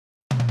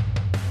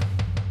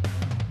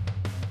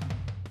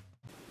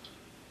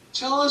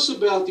Tell us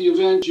about the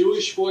event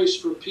Jewish Voice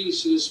for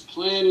Peace is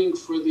planning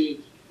for the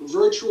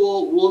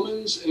virtual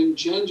Women's and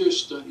Gender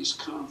Studies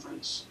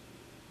Conference.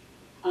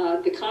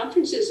 The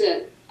conference is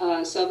at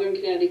Southern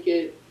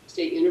Connecticut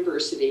State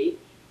University,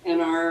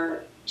 and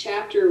our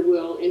chapter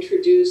will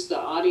introduce the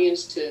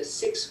audience to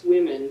 6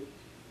 women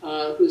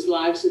whose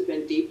lives have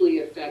been deeply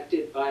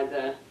affected by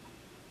the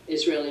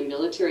Israeli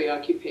military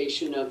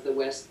occupation of the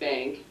West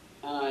Bank,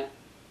 and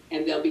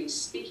they'll be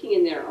speaking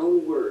in their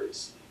own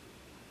words.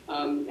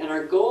 And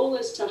our goal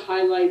is to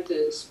highlight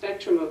the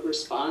spectrum of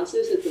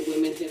responses that the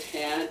women have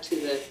had to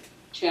the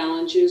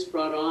challenges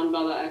brought on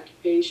by the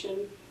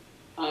occupation,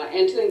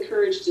 and to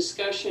encourage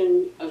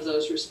discussion of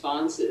those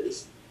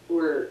responses.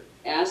 We're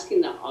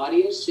asking the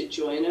audience to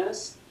join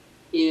us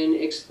in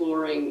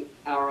exploring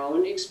our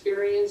own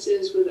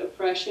experiences with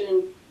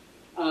oppression,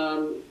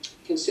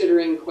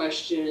 considering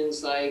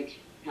questions like,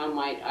 how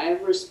might I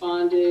have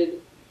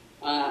responded,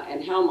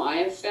 and how am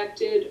I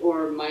affected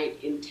or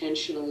might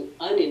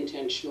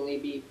unintentionally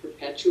be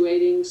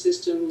perpetuating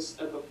systems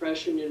of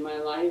oppression in my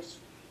life.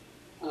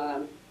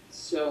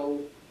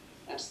 So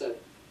that's the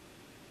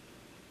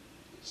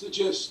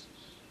gist.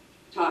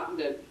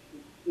 the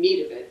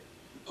meat of it.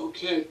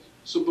 Okay,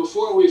 so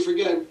before we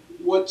forget,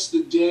 what's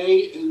the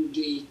day and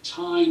the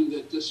time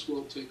that this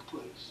will take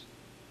place?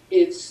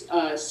 It's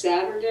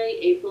Saturday,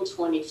 April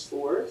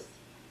 24th,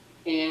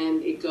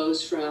 and it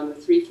goes from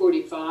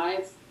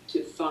 3:45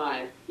 to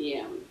 5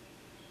 p.m.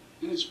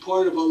 And it's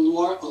part of a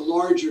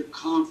larger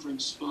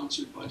conference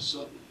sponsored by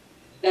Southern.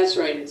 That's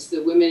right. It's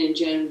the Women and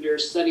Gender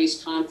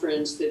Studies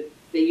Conference that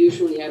they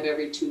usually have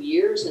every 2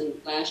 years, and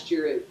last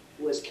year it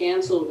was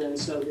canceled, and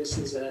so this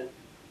is a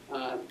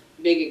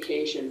big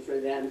occasion for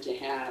them to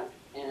have.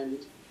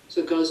 And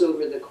so it goes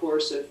over the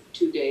course of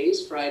 2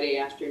 days, Friday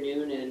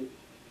afternoon and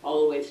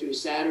all the way through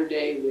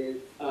Saturday, with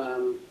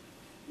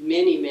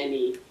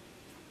many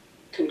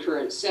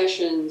concurrent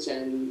sessions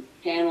and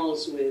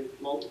panels with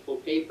multiple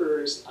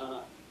papers,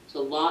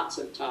 so lots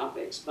of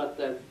topics. But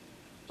the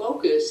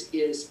focus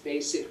is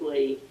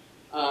basically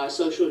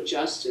social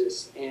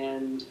justice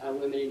and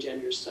women and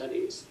gender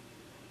studies.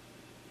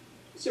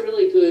 It's a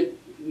really good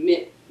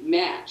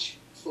match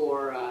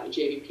for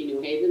JVP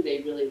New Haven. They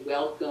really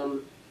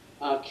welcome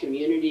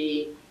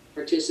community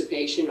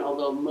participation,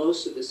 although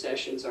most of the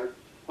sessions are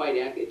quite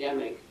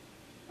academic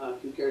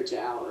compared to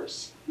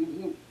ours.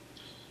 Mm-hmm.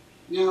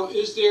 Now,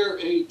 is there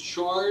a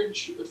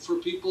charge for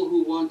people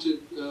who want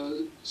to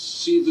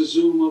see the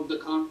Zoom of the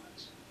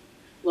conference?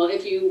 Well,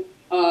 if you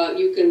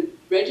can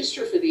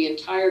register for the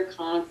entire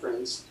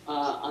conference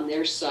on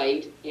their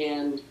site,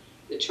 and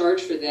the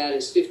charge for that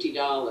is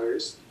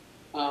 $50.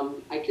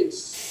 I could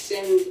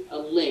send a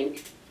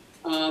link,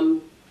 but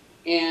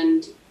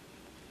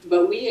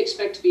we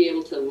expect to be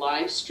able to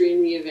live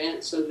stream the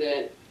event so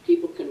that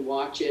people can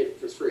watch it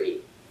for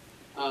free.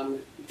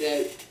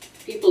 The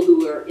people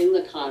who are in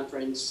the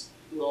conference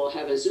will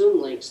have a Zoom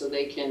link so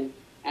they can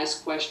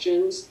ask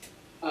questions,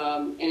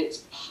 and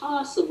it's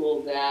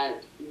possible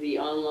that the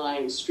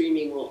online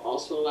streaming will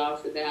also allow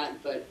for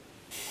that, but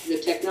the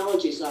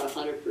technology is not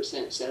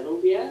 100%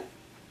 settled yet.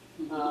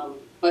 Mm-hmm.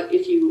 But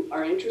if you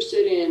are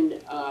interested in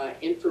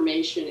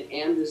information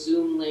and the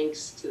Zoom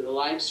links to the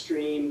live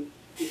stream,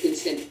 you can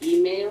send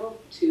email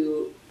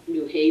to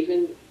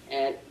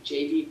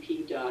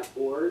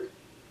newhaven@jvp.org.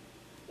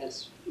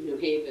 That's New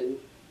Haven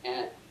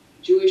at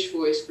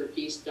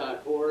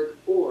jewishvoiceforpeace.org,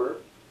 or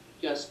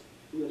just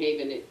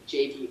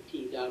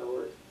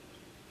newhaven@jvp.org.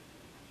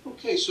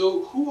 Okay,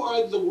 so who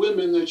are the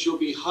women that you'll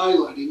be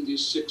highlighting,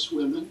 these 6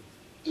 women,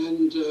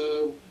 and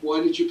why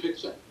did you pick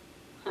them?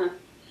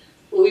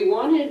 Well, we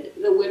wanted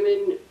the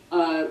women,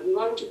 we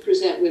wanted to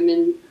present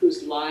women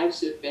whose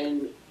lives have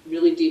been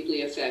really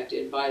deeply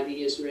affected by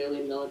the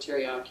Israeli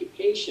military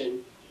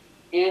occupation,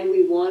 and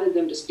we wanted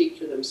them to speak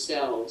for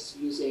themselves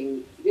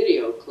using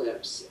video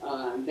clips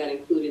that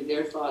included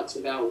their thoughts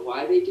about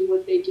why they do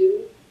what they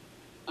do.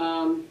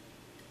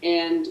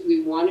 And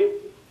we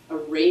wanted a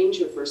range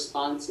of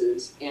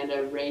responses and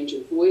a range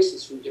of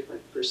voices from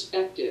different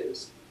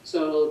perspectives.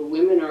 So the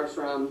women are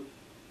from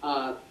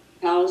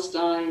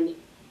Palestine,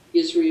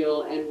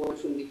 Israel, and one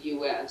from the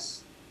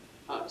U.S.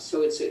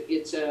 So it's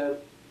a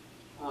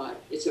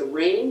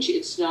range.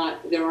 It's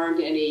not, there aren't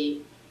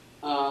any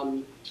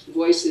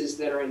voices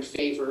that are in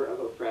favor of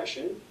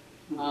oppression,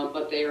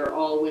 but they are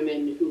all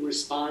women who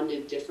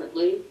responded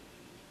differently.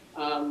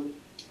 Do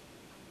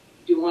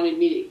you want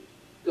me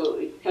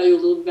to tell you a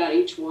little about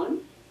each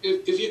one?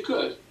 If you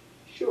could.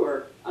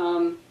 Sure.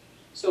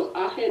 So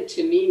Ahmed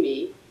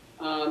Tamimi,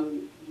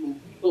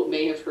 people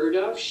may have heard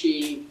of.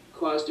 She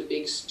caused a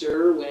big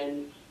stir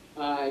when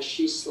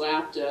she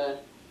slapped a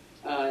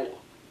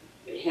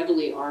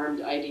heavily armed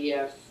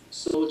IDF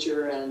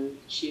soldier, and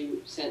she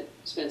spent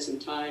some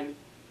time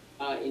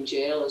in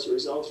jail as a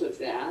result of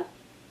that.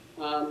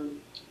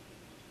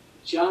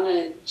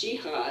 Janna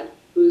Jihad,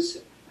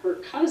 who's her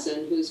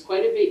cousin, who's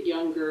quite a bit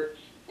younger,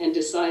 and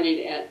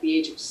decided at the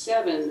age of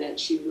 7 that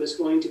she was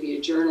going to be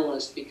a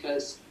journalist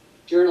because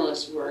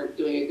journalists weren't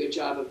doing a good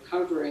job of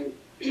covering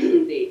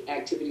the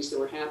activities that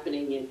were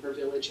happening in her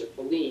village of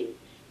Balim.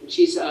 And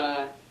she's,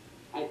 I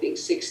think,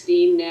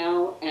 16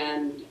 now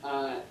and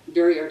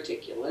very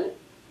articulate.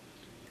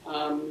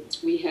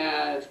 We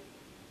have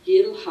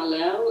Gil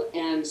Hillel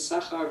and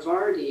Sahar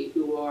Vardi,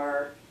 who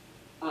are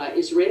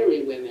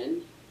Israeli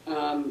women.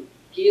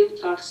 Gil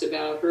talks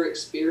about her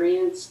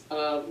experience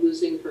of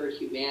losing her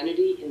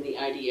humanity in the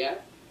IDF.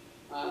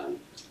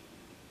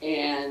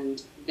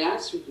 And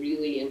that's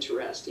really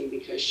interesting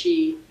because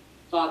she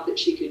thought that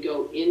she could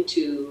go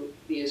into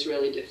the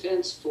Israeli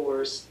Defense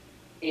Force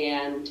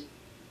and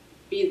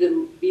be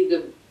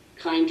the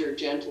kinder,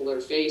 gentler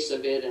face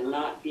of it and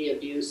not be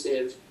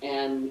abusive.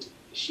 And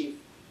she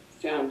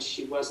found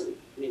she wasn't,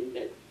 I mean,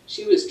 that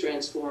she was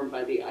transformed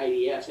by the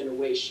IDF in a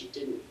way she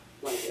didn't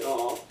like at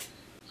all.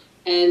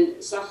 And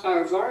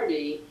Sahar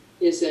Vardi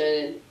is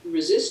a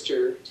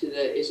resistor to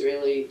the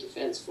Israeli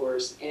Defense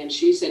Force, and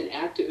she's an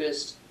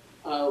activist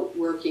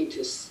working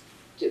to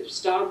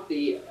stop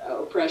the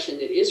oppression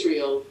that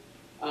Israel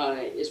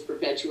is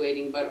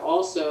perpetuating, but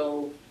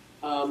also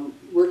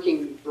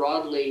working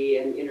broadly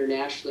and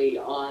internationally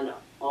on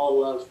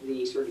all of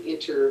the sort of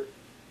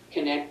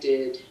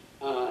interconnected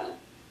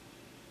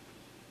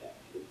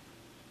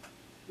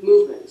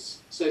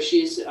movements. So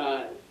she's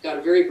got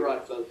a very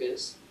broad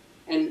focus.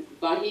 And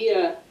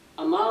Bahia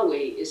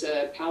Amawi is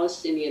a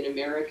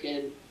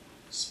Palestinian-American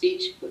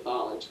speech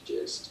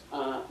pathologist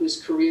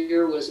whose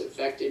career was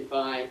affected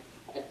by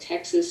a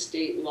Texas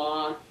state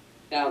law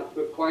that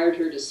required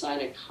her to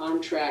sign a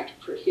contract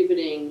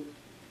prohibiting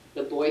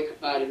the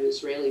boycott of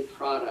Israeli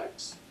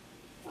products.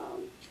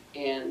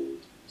 And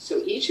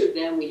so each of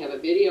them, we have a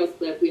video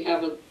clip, we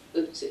have an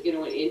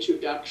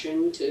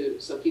introduction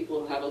so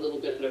people have a little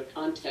bit of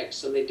context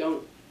so they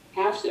don't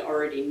have to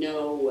already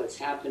know what's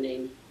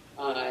happening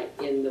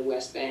in the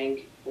West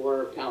Bank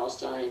or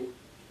Palestine.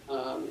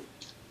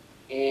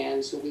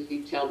 And so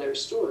we tell their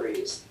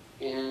stories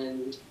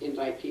and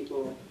invite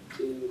people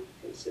to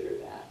consider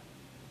that.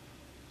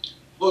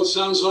 Well, it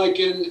sounds like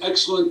an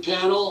excellent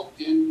panel,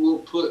 and we'll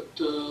put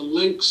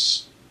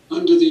links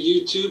under the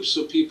YouTube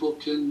so people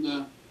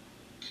can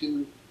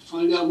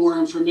find out more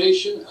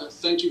information.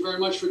 Thank you very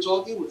much for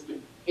talking with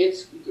me.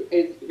 It's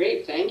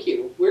great, thank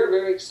you. We're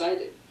very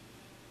excited.